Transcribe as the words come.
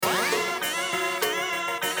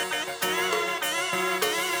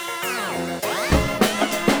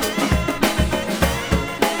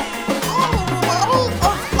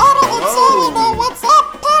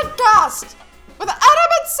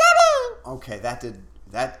that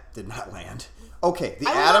did not land. Okay, the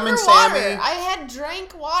I Adam and underwater. Sammy. I had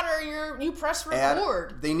drank water. You press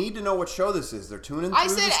record. They need to know what show this is. They're tuning through I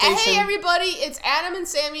said, the station. hey everybody, it's Adam and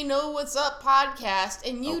Sammy Know What's Up podcast,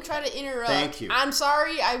 and you try to interrupt. Thank you. I'm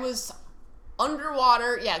sorry, I was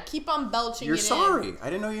underwater. Yeah, keep on belching. You're sorry. I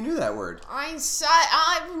didn't know you knew that word. I've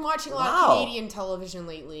been watching a lot of Canadian television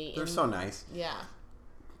lately. They're so nice. Yeah.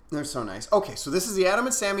 They're so nice. Okay, so this is the Adam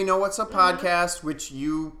and Sammy Know What's Up podcast, which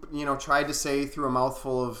you tried to say through a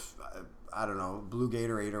mouthful of, I don't know, Blue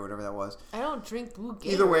Gatorade or whatever that was. I don't drink Blue Gatorade.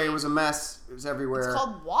 Either way, it was a mess. It was everywhere. It's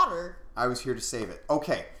called water. I was here to save it.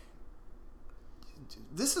 Okay.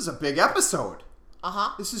 This is a big episode.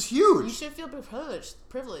 Uh-huh. This is huge. You should feel privileged.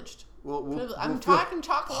 I'm talking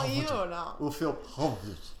like you now. We'll feel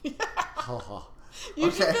privileged.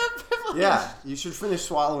 You should feel privileged. Yeah, you should finish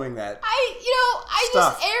swallowing that.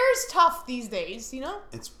 Just air's tough these days, you know?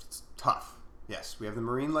 It's tough. Yes, we have the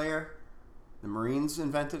marine layer. The Marines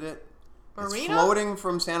invented it. Marina? It's floating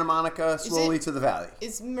from Santa Monica slowly to the valley.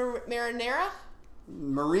 Is marinara?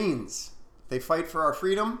 Marines. They fight for our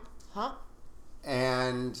freedom. Huh?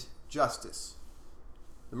 And justice.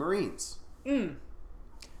 The Marines.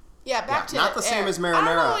 Yeah, back to not the same as marinara. I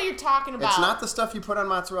don't know what you're talking about. It's not the stuff you put on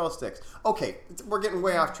mozzarella sticks. Okay, we're getting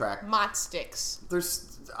way off track. Mott sticks.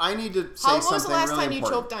 I need to say something really important. When was the last time you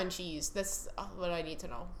choked on cheese? That's what I need to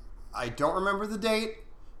know. I don't remember the date,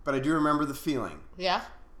 but I do remember the feeling. Yeah?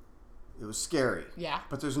 It was scary. Yeah.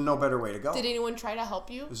 But there's no better way to go. Did anyone try to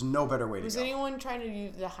help you? There's no better way to go. Was anyone trying to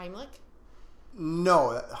do the Heimlich?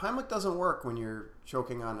 No, Heimlich doesn't work when you're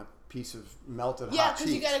choking on a piece of melted hot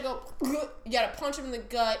cheese. Yeah, because you gotta punch him in the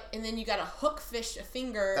gut, and then you gotta hook fish a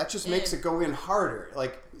finger. That just makes it go in harder.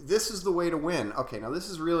 Like, this is the way to win. Okay, now this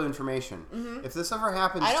is real information. Mm-hmm. If this ever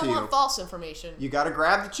happens to you... I don't want false information. You gotta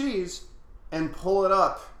grab the cheese and pull it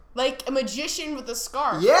up. Like a magician with a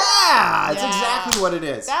scarf. Yeah! That's exactly what it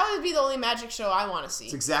is. That would be the only magic show I want to see.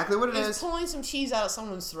 It's exactly what it is. Pulling some cheese out of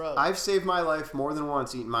someone's throat. I've saved my life more than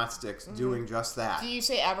once eating mott sticks doing just that. Do you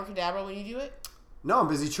say abracadabra when you do it? No, I'm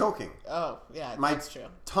busy choking. Oh, yeah, my that's true.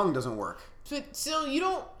 Tongue doesn't work. But still, you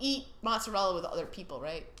don't eat mozzarella with other people,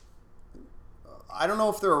 right? I don't know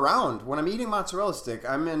if they're around. When I'm eating mozzarella stick,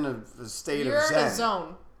 I'm in a state of zen. You're in a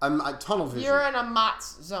zone. I'm tunnel vision. You're in a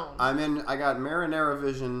Mott's zone. I got marinara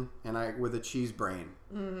vision and with a cheese brain.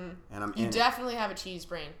 Mm-hmm. And I'm in. You definitely have a cheese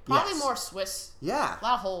brain. Probably more Swiss. Yeah. A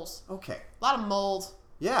lot of holes. Okay. A lot of mold.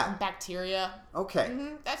 Yeah. And bacteria. Okay.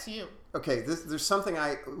 Mm-hmm. That's you. Okay, there's something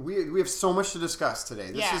we have so much to discuss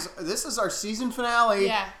today. This is our season finale.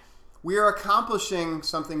 Yeah. We are accomplishing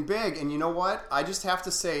something big, and you know what? I just have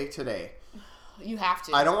to say today. You have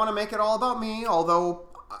to. I don't want to make it all about me, although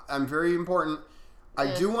I'm very important.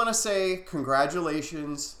 I do want to say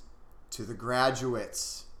congratulations to the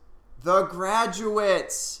graduates. The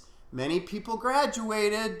graduates! Many people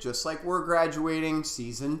graduated, just like we're graduating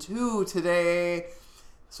season 2 today.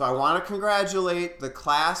 So I want to congratulate the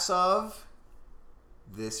class of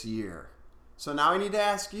this year. So now I need to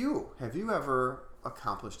ask you, have you ever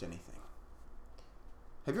accomplished anything?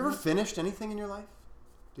 Have you ever finished anything in your life?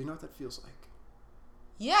 Do you know what that feels like?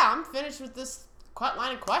 Yeah, I'm finished with this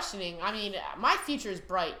line of questioning. I mean, my future is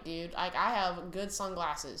bright, dude. Like, I have good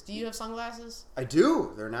sunglasses. Do you have sunglasses? I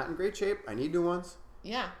do. They're not in great shape. I need new ones.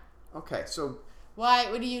 Yeah. Okay, so... Why?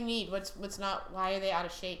 What do you need? What's not... Why are they out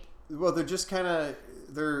of shape? Well, they're just kind of...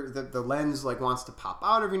 The lens, like, wants to pop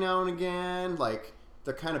out every now and again. Like,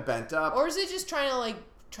 they're kind of bent up. Or is it just trying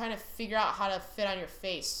to figure out how to fit on your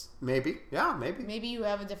face? Maybe. Yeah, maybe. Maybe you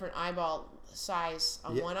have a different eyeball size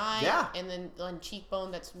on one eye. Yeah. And then on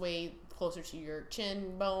cheekbone that's way closer to your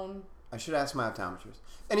chin bone. I should ask my optometrist.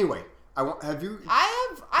 Anyway, have you...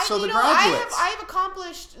 I graduates. I have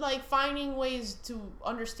accomplished, like, finding ways to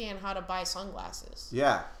understand how to buy sunglasses.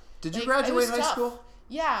 Yeah. Did you graduate high school?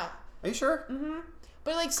 Yeah. Are you sure? Mm-hmm.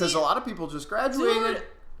 But, like, because a lot of people just graduated. Dude,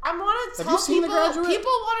 I want to tell Have you seen people. The Graduate?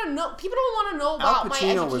 People want to know. People don't want to know about my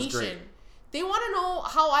education. Was great. They want to know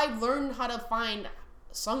how I learned how to find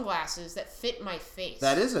sunglasses that fit my face.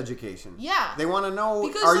 That is education. Yeah. They want to know,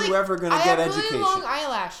 because, are you ever going to get education? I have really long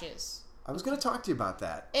eyelashes. I was going to talk to you about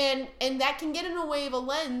that. And that can get in the way of a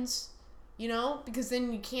lens, you know, because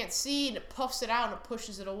then you can't see and it puffs it out and it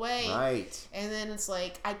pushes it away. Right. And then it's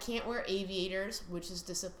like, I can't wear aviators, which is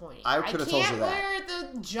disappointing. I could have told you that. I can't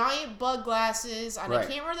wear the giant bug glasses, and I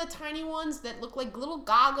can't wear the tiny ones that look like little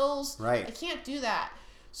goggles. Right. I can't do that.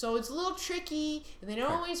 So it's a little tricky, and they don't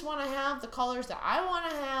always want to have the colors that I want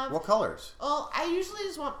to have. What colors? Well, I usually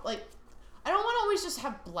just want, like, I don't want to always just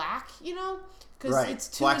have black, you know? Because it's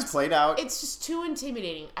too... Black's played out. It's just too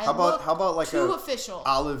intimidating. How about like too official.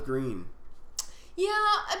 Olive green?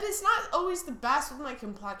 Yeah, but it's not always the best with my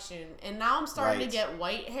complexion, and now I'm starting to get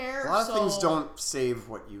white hair. A lot of things don't save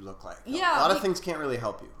what you look like. Though. Yeah, a lot of things can't really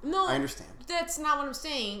help you. No, I understand. That's not what I'm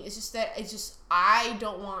saying. It's just that I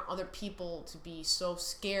don't want other people to be so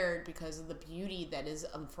scared because of the beauty that is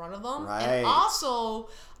in front of them, Right. and also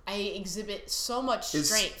I exhibit so much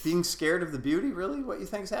strength. Is being scared of the beauty really what you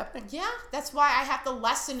think is happening? Yeah, that's why I have to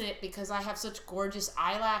lessen it because I have such gorgeous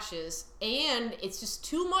eyelashes, and it's just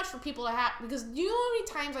too much for people to have. Because you know how many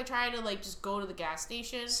times I try to like just go to the gas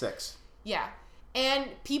station? 6. Yeah, and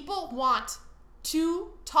people want to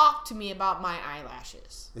talk to me about my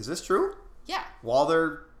eyelashes. Is this true? Yeah. While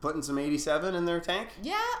they're putting some 87 in their tank?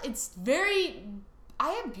 Yeah, it's very. I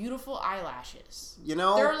have beautiful eyelashes. You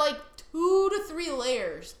know, They're like 2 to 3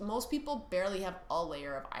 layers. Most people barely have a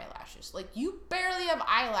layer of eyelashes. Like, you barely have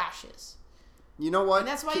eyelashes. you know what? And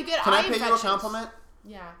that's why you get Can eye I pay you a infections. compliment?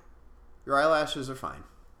 Yeah. Your eyelashes are fine.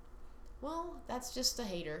 Well, that's just a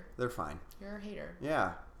hater. They're fine. You're a hater.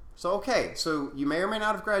 Yeah. So, okay. So, you may or may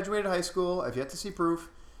not have graduated high school. I've yet to see proof.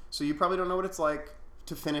 So, you probably don't know what it's like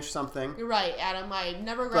to finish something. You're right, Adam. I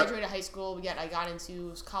never graduated high school, yet I got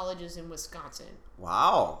into colleges in Wisconsin.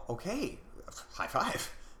 Wow. Okay. High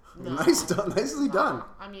five. No. Nicely done.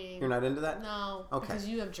 I mean, You're not into that? no, Okay. because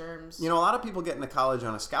you have germs. You know, a lot of people get into college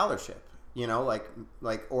on a scholarship. You know,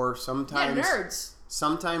 or sometimes nerds.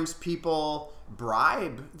 Sometimes people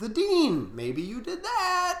bribe the dean. Maybe you did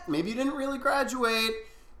that. Maybe you didn't really graduate.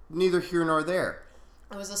 Neither here nor there.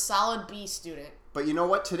 I was a solid B student. But you know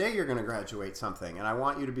what? Today you're going to graduate something, and I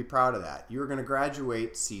want you to be proud of that. You're going to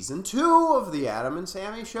graduate season 2 of the Adam and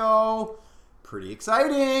Sammy Show. Pretty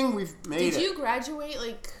exciting. We've made it. Did you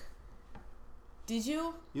graduate, did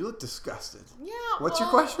you? You look disgusted. Yeah. What's your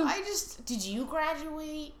question? Did you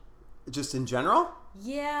graduate? Just in general?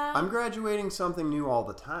 Yeah. I'm graduating something new all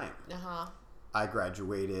the time. Uh-huh. I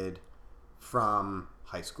graduated from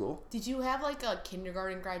high school. Did you have, a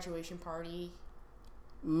kindergarten graduation party?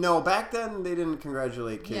 No, back then they didn't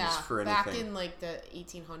congratulate kids for anything. Back in, the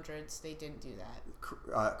 1800s, they didn't do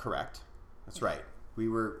that. Correct. That's right.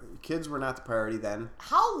 Kids were not the priority then.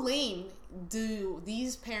 How lame do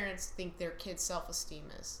these parents think their kid's self-esteem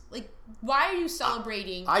is? Why are you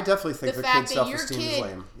celebrating I definitely think the their fact kid's that your self-esteem is kid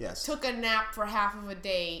lame. Yes. took a nap for half of a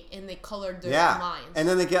day and they colored their lines? And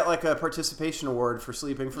then they get a participation award for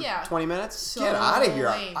sleeping for 20 minutes. So Get out of here.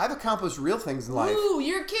 lame. I've accomplished real things in life. Ooh,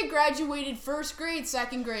 your kid graduated 1st grade,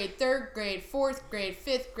 2nd grade, 3rd grade, 4th grade,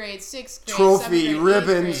 5th grade, 6th grade, Trophy, 7th grade, 8th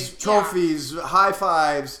ribbons, grade. trophies, high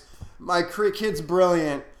fives. My kid's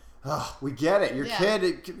brilliant. Ugh, we get it. Your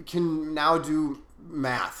kid can now do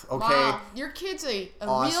math, okay? Wow, your kid's a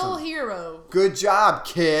Awesome. real hero. Good job,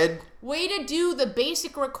 kid. Way to do the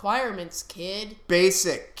basic requirements, kid.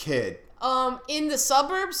 Basic kid. In the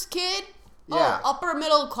suburbs, kid? Yeah. Oh, upper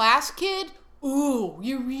middle class, kid? Ooh,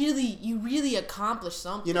 you really accomplished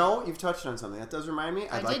something. You know, you've touched on something. That does remind me.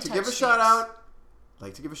 I'd like did to give a touch shout things. out. I'd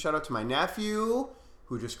like to give a shout out to my nephew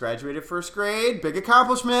who just graduated 1st grade. Big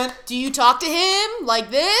accomplishment. Do you talk to him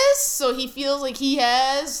like this so he feels like he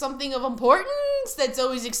has something of importance that's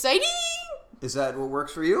always exciting? Is that what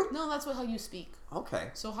works for you? No, that's how you speak. Okay.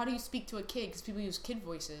 So how do you speak to a kid? Because people use kid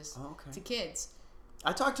voices to kids.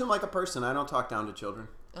 I talk to him like a person. I don't talk down to children.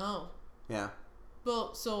 Oh. Yeah.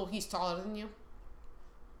 Well, so he's taller than you?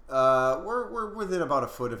 We're within about a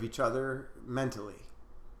foot of each other mentally.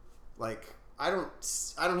 I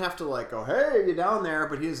don't have to go, hey, you down there,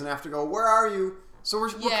 but he doesn't have to go, where are you? So we're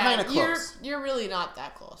kind of close. You're really not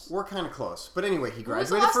that close. We're kind of close. But anyway, he When was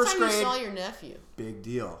graduated the last 1st time grade. you saw your nephew? Big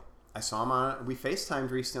deal. I saw him we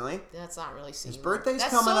FaceTimed recently. That's not really seeing. His birthday's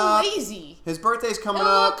That's coming so up. lazy. His birthday's coming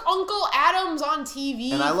Look, up. Uncle Adam's on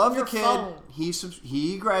TV. And I love the your kid. phone.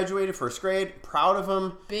 He graduated 1st grade. Proud of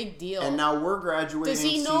him. Big deal. And now we're graduating Does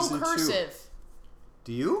he know season 2. cursive?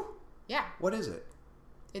 Do you? Yeah. What is it?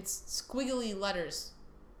 It's squiggly letters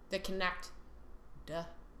that connect. Duh.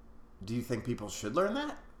 Do you think people should learn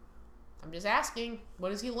that? I'm just asking.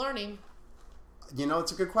 What is he learning? You know,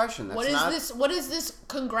 it's a good question. What is this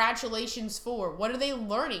congratulations for? What are they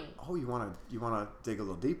learning? Oh, you want to dig a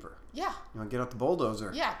little deeper. Yeah. You want to get out the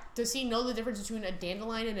bulldozer. Yeah. Does he know the difference between a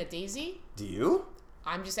dandelion and a daisy? Do you?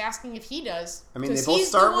 I'm just asking if he does. I mean, they 'Cause both he's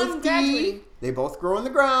start the one with D. graduating. They both grow in the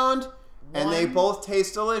ground. And they One. both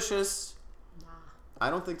taste delicious. Nah. I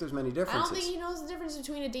don't think there's many I differences. don't think he knows the difference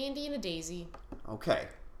between a dandy and a daisy. Okay.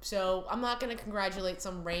 So I'm not gonna congratulate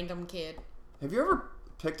some random kid. Have you ever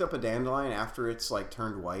picked up a dandelion after it's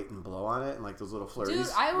turned white and blow on it and those little flurries?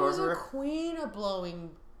 Dude, I go was a everywhere? queen of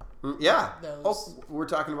blowing. Yeah. Those. Oh, we're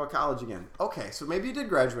talking about college again. Okay, so maybe you did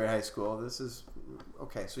graduate high school.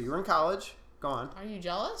 Okay, so you were in college. Go on. Are you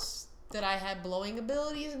jealous? that I had blowing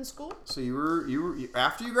abilities in school. So you were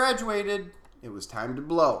after you graduated, it was time to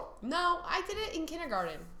blow. No, I did it in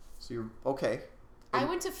kindergarten. So you're okay. I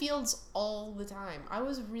went to fields all the time. I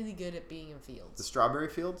was really good at being in fields. The strawberry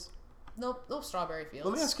fields? Nope, no strawberry fields.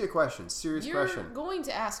 Let me ask you a question. Serious question. You're going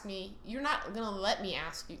to ask me. You're not going to let me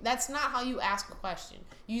ask you. That's not how you ask a question.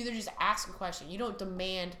 You either just ask a question. You don't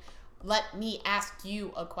demand, let me ask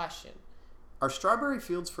you a question. Are strawberry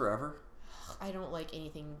fields forever? I don't like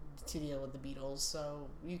anything to deal with the Beatles, so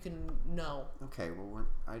you can know. Okay, well,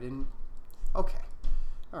 I didn't... Okay.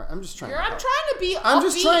 All right, I'm just trying I'm trying to be I'm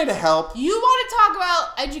just trying to help. You want to talk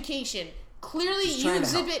about education. Clearly, Just you trying to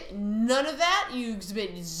help. exhibit none of that. You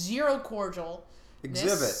exhibit zero cordial.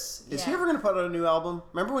 Exhibit. Is he ever going to put out a new album?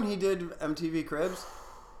 Remember when he did MTV Cribs?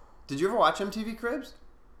 Did you ever watch MTV Cribs?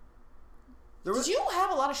 Did you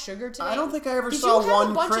have a lot of sugar today? I don't think I ever saw Did you have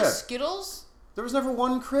one a bunch crib. of Skittles? There was never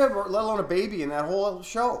one crib, or let alone a baby, in that whole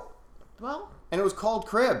show. Well, And it was called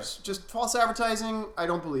Cribs. Just false advertising. I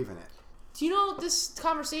don't believe in it. do you know this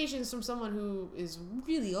conversation is from someone who is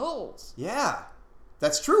really old? Yeah.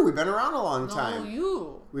 That's true. We've been around a long time. No,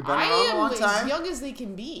 you. We've been around a long I am time. as young as they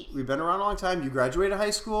can be. We've been around a long time. You graduated high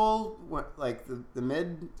school, what, like the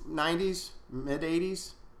mid 90s, mid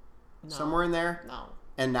 80s, No. somewhere in there. No.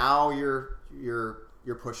 And now you're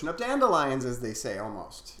pushing up dandelions, as they say,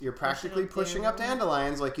 almost. You're practically pushing up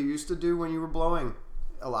dandelions like you used to do when you were blowing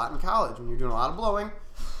a lot in college. When you're doing a lot of blowing.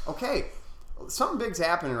 Okay, something big's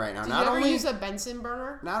happening right now. Did you ever use a Bunsen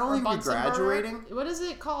burner? Not only are we graduating. Burner? What is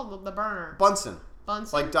it called? The burner. Bunsen.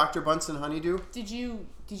 Bunsen. Like Dr. Bunsen Honeydew. Did you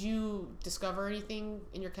discover anything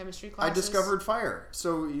in your chemistry classes? I discovered fire.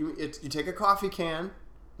 So you take a coffee can.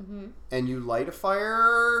 Mm-hmm. And you light a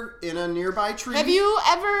fire in a nearby tree. Have you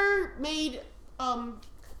ever made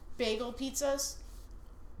bagel pizzas?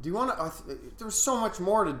 Do you want to? There's so much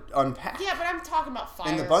more to unpack. Yeah, but I'm talking about fire.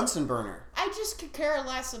 In the Bunsen burner. I just could care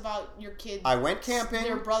less about your kids. I went camping.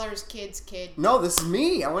 Your brother's kid's kid. No, this is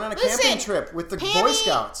me. I went on a camping trip with the Boy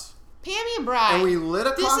Scouts. Pammy and Brian. And we lit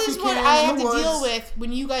a coffee can in the woods. This is what I have to deal with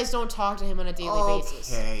when you guys don't talk to him on a daily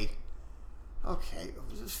basis. Okay.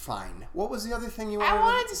 Fine. What was the other thing you wanted? I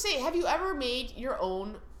wanted to say, have you ever made your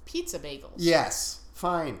own pizza bagels? Yes.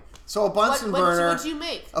 Fine. So a Bunsen burner. What did you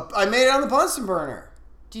make? I made it on the Bunsen burner.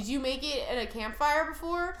 Did you make it at a campfire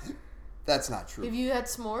before? That's not true. Have you had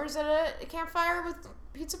s'mores at a campfire with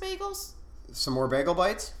pizza bagels? Some more bagel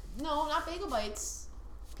bites? No, not bagel bites.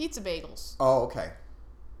 Pizza bagels. Oh, okay.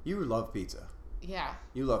 You love pizza. Yeah.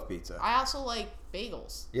 You love pizza. I also like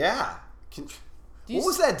bagels. Yeah. What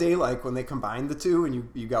was that day like when they combined the two and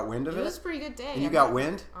you got wind of it? It was a pretty good day. And you got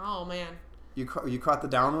wind? Oh, man. You caught the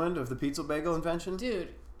downwind of the pizza bagel invention? Dude,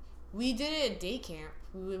 we did it at day camp.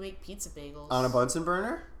 We would make pizza bagels. On a Bunsen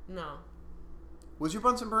burner? No. Was your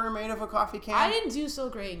Bunsen burner made of a coffee can? I didn't do so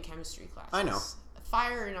great in chemistry classes. I know.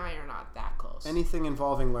 Fire and I are not that close. Anything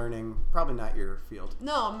involving learning, probably not your field.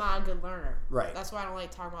 No, I'm not a good learner. Right. That's why I don't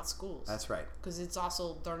like talking about schools. That's right. Because it's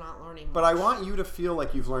also, they're not learning much. But I want you to feel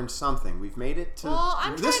like you've learned something. We've made it to... Well,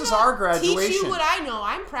 I'm this trying is to our graduation. teach you what I know.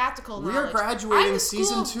 I'm practical We knowledge. are graduating I'm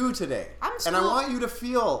season 2 today. And I want you to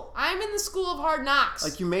feel... I'm in the school of hard knocks.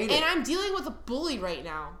 Like you made it. And I'm dealing with a bully right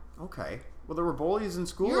now. Okay. Well, there were bullies in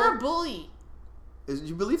school. You're a bully.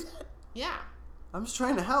 You believe that? Yeah. I'm just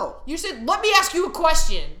trying to help. You said, let me ask you a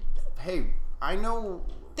question. Hey, I know...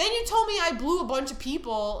 Then you told me I blew a bunch of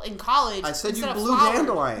people in college. I said you instead of blew flowers.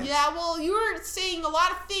 dandelions. Yeah, well, you were saying a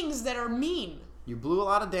lot of things that are mean. You blew a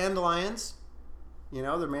lot of dandelions. You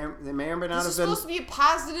know, they may or may not This have is been... supposed to be a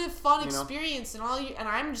positive, fun you know. experience, and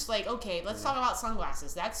I'm just like, okay, let's talk about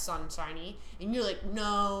sunglasses. That's sunshiny, and you're like,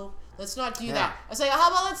 no, let's not do that. I was like, how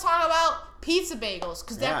about let's talk about pizza bagels,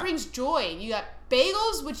 because that brings joy. You got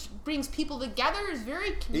bagels, which brings people together. It's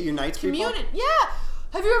very It unites people. Yeah.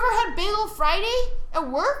 Have you ever had Bagel Friday at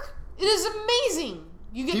work? It is amazing.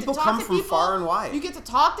 You get People to talk come to from people. far and wide. You get to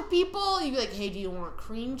talk to people. You be like, hey, do you want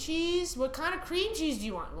cream cheese? What kind of cream cheese do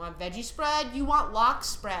you want? You want veggie spread? You want lox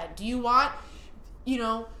spread? Do you want, These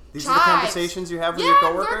chives? are the conversations you have with your Yeah,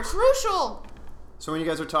 coworkers? they're crucial. So when you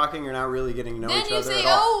guys are talking, you're not really getting to know Then each you other say, at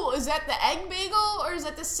all. oh, is that the egg bagel or is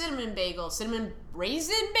that the cinnamon bagel? Cinnamon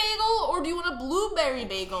raisin bagel or do you want a blueberry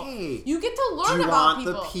bagel? Hey, you get to do learn you about want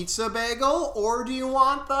people. the pizza bagel or do you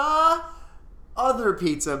want the other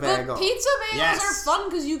pizza bagel? The pizza bagels Yes. are fun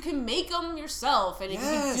because you can make them yourself. And if you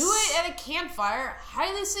can do it at a campfire,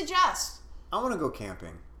 highly suggest. I want to go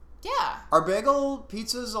camping. Yeah. Are bagel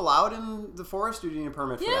pizzas allowed in the forest or do you need a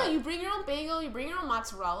permit for Yeah, that? you bring your own bagel, you bring your own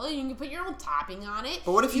mozzarella, you can put your own topping on it.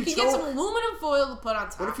 But what if you can choke? get some aluminum foil to put on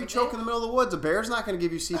top What if you of choke it. in the middle of the woods? A bear's not going to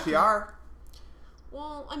give you CPR.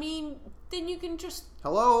 Well, I mean, then you can just...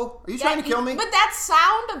 Hello? Are you trying to kill me? But that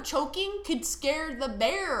sound of choking could scare the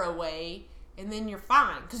bear away, and then you're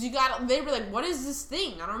fine. Because they were like, what is this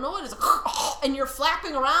thing? I don't know what it is. And you're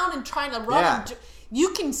flapping around and trying to run. Yeah. You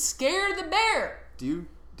can scare the bear.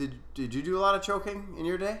 Did you do a lot of choking in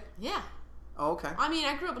your day? Yeah. Oh, okay. I mean,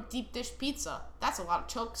 I grew up with deep dish pizza. That's a lot of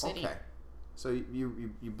choke city. Okay. So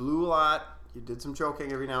you blew a lot. You did some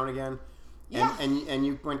choking every now and again. Yeah. And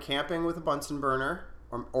you went camping with a Bunsen burner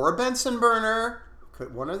or a Benson burner.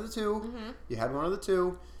 One of the two. Mm-hmm. You had one of the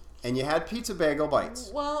two. And you had pizza bagel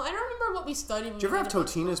bites. Well, I don't remember what we studied. Did you ever have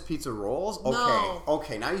Totino's pizza rolls? Okay. No.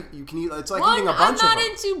 Okay, now you can eat. It's like eating a bunch of them. I'm not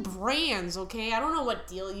into brands, okay? I don't know what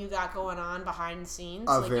deal you got going on behind the scenes.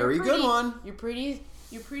 Very good one. You're pretty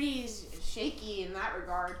shaky in that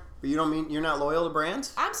regard. But you don't mean you're not loyal to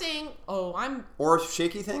brands? I'm saying, or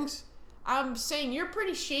shaky things? I'm saying you're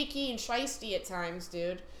pretty shaky and shisty at times,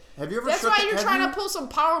 dude. Have you ever? That's why you're trying to pull some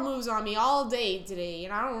power moves on me all day today,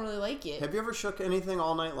 and I don't really like it. Have you ever shook anything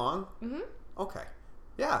all night long? Mm-hmm. Okay.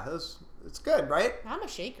 Yeah, it's good, right? I'm a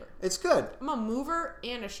shaker. It's good. I'm a mover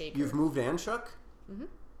and a shaker. You've moved and shook? Mm-hmm.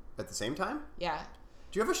 At the same time? Yeah.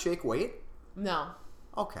 Do you ever shake weight? No.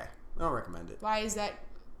 Okay. I don't recommend it. Why is that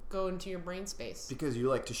go into your brain space? Because you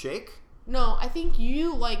like to shake? No, I think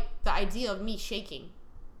you like the idea of me shaking.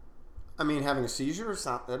 I mean, having a seizure,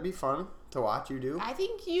 that'd be fun to watch you do. I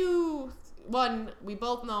think we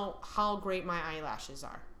both know how great my eyelashes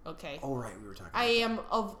are, okay? Oh, right, we were talking about I am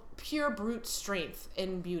of pure brute strength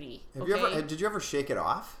and beauty, Did you ever shake it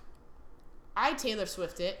off? I Taylor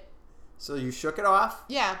Swift it. So you shook it off?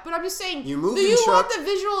 Yeah, but I'm just saying, you moved do and you shook, want the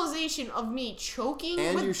visualization of me choking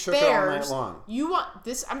and with you shook bears? it all night long. You want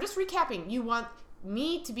this, I'm just recapping, you want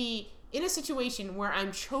me to be in a situation where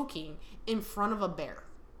I'm choking in front of a bear.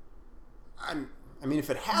 I mean, if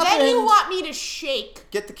it happened... Then you want me to shake...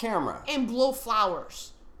 Get the camera. ...and blow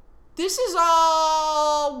flowers. This is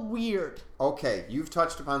all weird. Okay, you've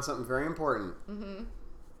touched upon something very important. Mm-hmm.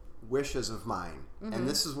 Wishes of mine. Mm-hmm. And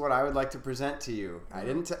this is what I would like to present to you.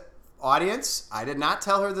 Mm-hmm. Audience, I did not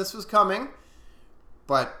tell her this was coming,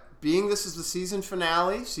 but being this is the season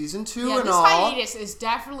finale, season 2 and all... this hiatus is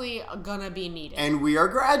definitely gonna be needed. And we are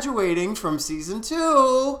graduating from season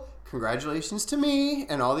 2... Congratulations to me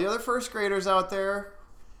and all the other first graders out there.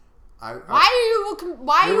 Why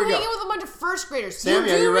are you hanging with a bunch of first graders? Sammy,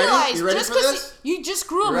 are you ready? You ready for this? You just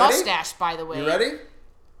grew a mustache, by the way. You ready?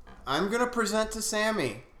 I'm going to present to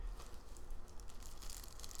Sammy.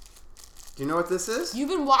 Do you know what this is? You've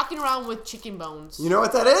been walking around with chicken bones. You know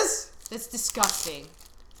what that is? That's disgusting.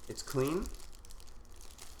 It's clean.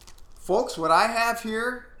 Folks, what I have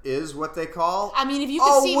here is what they call if you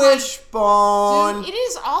could see wishbone. Dude, it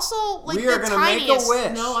is also like we are the gonna tiniest. make a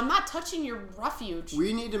wish. No, I'm not touching your refuge.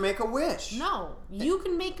 We need to make a wish. No, you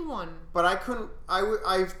can make one. But I couldn't.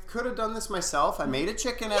 I could have done this myself. I made a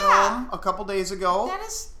chicken at home a couple days ago. That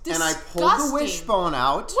is disgusting. And I pulled the wishbone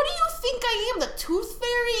out. What do you think I am, the tooth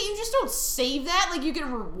fairy? You just don't save that like you get a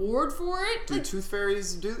reward for it. Do tooth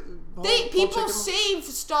fairies do? People save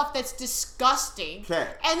stuff that's disgusting. Okay.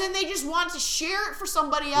 And then they just want to share it for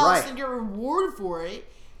somebody else and get a reward for it.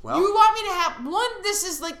 Well, you want me to have one? This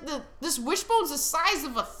is like this wishbone's the size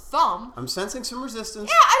of a thumb. I'm sensing some resistance.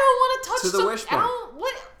 Yeah, I don't want to touch the wishbone.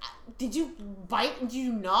 What? Did you bite? Did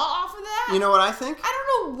you gnaw off of that? You know what I think? I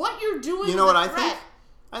don't know what you're doing. You know what I think?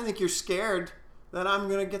 I think you're scared that I'm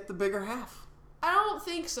gonna get the bigger half. I don't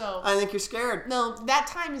think so. I think you're scared. No, that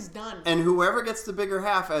time is done. And whoever gets the bigger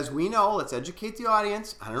half, as we know, let's educate the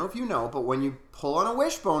audience. I don't know if you know, but when you pull on a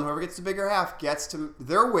wishbone, whoever gets the bigger half gets to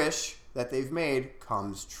their wish that they've made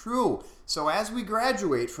comes true. So as we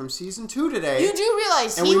graduate from season 2 today, you do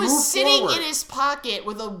realize he was sitting in his pocket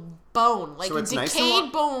with a bone, like a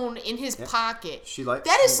decayed bone in his pocket.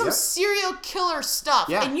 That is some serial killer stuff.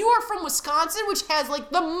 Yeah. And you are from Wisconsin, which has like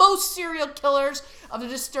the most serial killers of a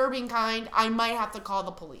disturbing kind. I might have to call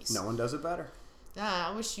the police. No one does it better.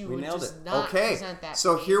 I wish you would just not present that.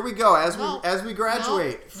 So here we go. As we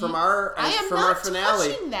graduate from our finale,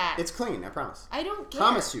 touching that. It's clean. I promise. I don't care.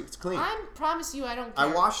 Promise you, it's clean. I promise you, I don't care.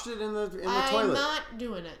 I washed it in the toilet. I'm not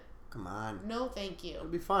doing it. Come on. No, thank you. It'll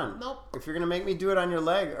be fun. Nope. If you're gonna make me do it on your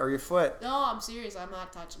leg or your foot. No, I'm serious. I'm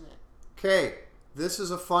not touching it. Okay, this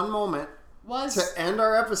is a fun moment to end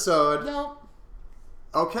our episode. Nope.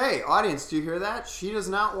 Okay, audience, do you hear that? She does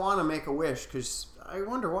not want to make a wish because I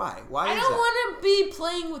wonder why. I don't want to be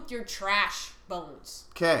playing with your trash bones.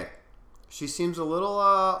 Okay. She seems a little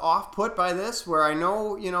off-put by this, where I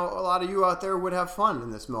know, a lot of you out there would have fun in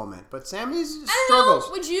this moment. But Sammy's struggles.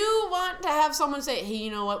 Would you want to have someone say, hey, you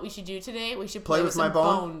know what we should do today? We should play with my some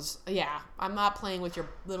bones. Yeah, I'm not playing with your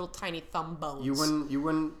little tiny thumb bones. You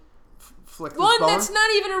wouldn't flick this One bone. that's not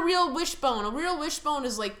even a real wishbone. A real wishbone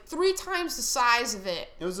is like 3 times the size of it.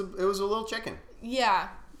 It was a little chicken. Yeah.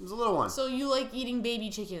 It was a little one. So you like eating baby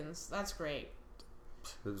chickens. That's great.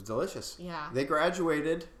 It was delicious. Yeah. They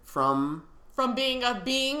graduated from being a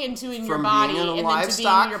being into in your From body being in a and then to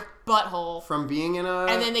livestock, being in your butthole. from being in a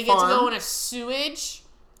And then they get farm, to go in a sewage.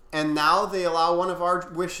 and now they allow one of our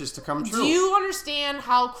wishes to come true. Do you understand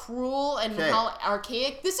how cruel and Okay. how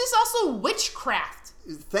archaic? This is also witchcraft.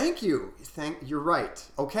 Thank you. You're right.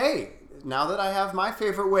 Okay, now that I have my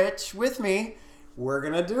favorite witch with me, we're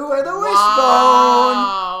gonna do it. The wishbone.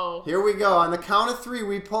 Wow. Here we go. On the count of 3,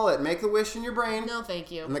 we pull it. Make the wish in your brain. No,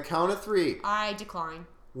 thank you. On the count of 3. I decline.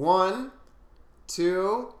 1,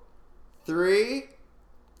 2, 3.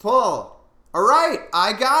 Pull. All right,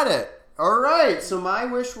 I got it. All right, so my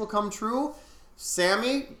wish will come true.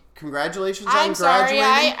 Sammy, congratulations on I'm sorry.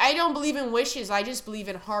 graduating. I don't believe in wishes. I just believe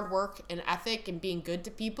in hard work and ethic and being good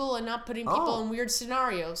to people and not putting people Oh. in weird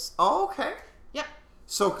scenarios. Oh, okay. Yep.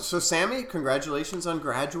 So Sammy, congratulations on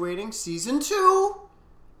graduating season 2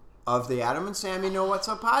 of the Adam and Sammy Know What's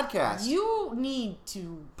Up podcast. You need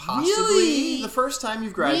to Possibly really the first time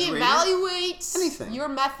you've graduated. reevaluate Anything. your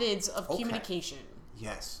methods of Okay. communication.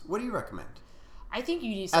 Yes. What do you recommend? I think you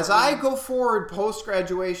need to As start I reading- go forward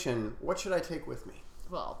post-graduation, what should I take with me?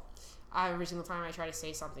 Well, every single time I try to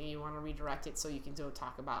say something, you want to redirect it so you can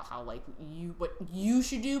talk about how what you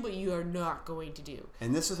should do, but you are not going to do.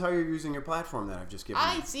 And this is how you're using your platform that I've just given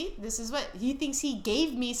I you. see. This is what he thinks. He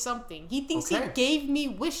gave me something. He thinks he Okay. gave me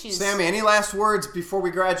wishes. Sammy, any last words before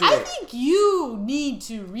we graduate? I think you need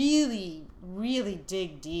to really, really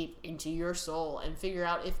dig deep into your soul and figure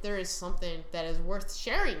out if there is something that is worth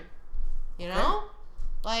sharing. You know?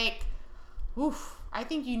 Like, oof. I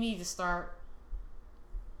think you need to start.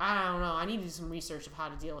 I don't know. I need to do some research of how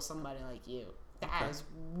to deal with somebody like you. That is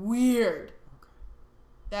weird. Okay.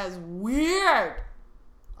 That is weird.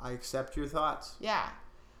 I accept your thoughts. Yeah.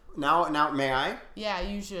 Now, may I? Yeah,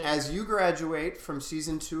 you should. As you graduate from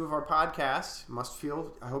season 2 of our podcast,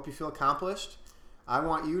 I hope you feel accomplished. I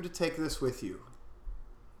want you to take this with you.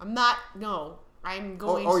 I'm not. No. I'm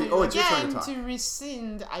going it's your turn again to talk. to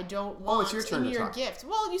rescind. I don't want it's your turn to your talk. gift.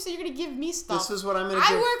 Well, you said you're going to give me stuff. This is what I'm going to I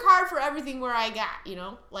give. work hard for everything where I got, you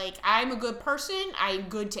know? Like, I'm a good person. I'm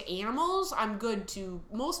good to animals. I'm good to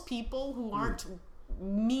most people who aren't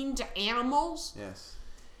mean to animals Yes.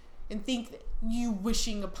 and think that you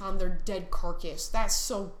wishing upon their dead carcass. That's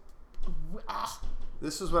so...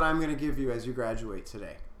 This is what I'm going to give you as you graduate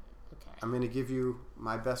today. Okay. I'm going to give you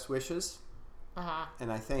my best wishes, Uh-huh.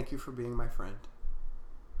 and I thank you for being my friend.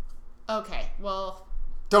 Okay, well...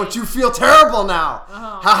 Don't you feel terrible now?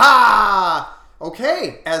 Uh-huh. Ha ha!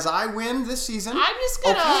 Okay, as I win this season, I'm just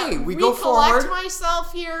gonna we go recollect forward.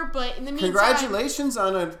 myself here, but in the meantime... Congratulations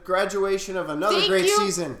on a graduation of another great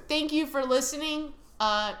season. Thank you for listening.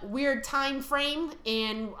 Weird time frame,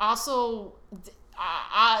 and also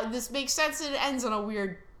this makes sense that it ends on a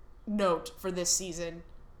weird note for this season.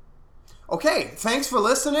 Okay, thanks for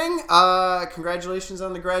listening. Congratulations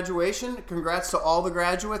on the graduation. Congrats to all the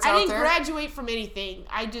graduates out I didn't there. graduate from anything.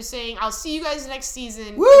 I'm just saying I'll see you guys next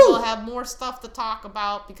season. Woo! We'll have more stuff to talk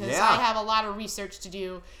about because Yeah. I have a lot of research to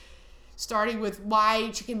do, starting with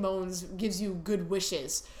why chicken bones gives you good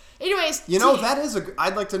wishes. Anyways, You know, that is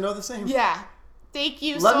I'd like to know the same. yeah. Thank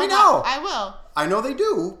you. Let so me much. know. I will. I know they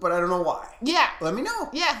do, but I don't know why. Yeah. Let me know.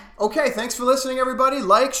 Yeah. Okay, thanks for listening, everybody.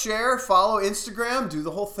 Like, share, follow Instagram, do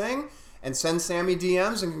the whole thing, and send Sammy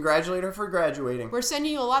DMs and congratulate her for graduating. We're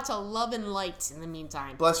sending you lots of love and light in the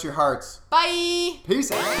meantime. Bless your hearts. Bye.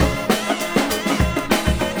 Peace out.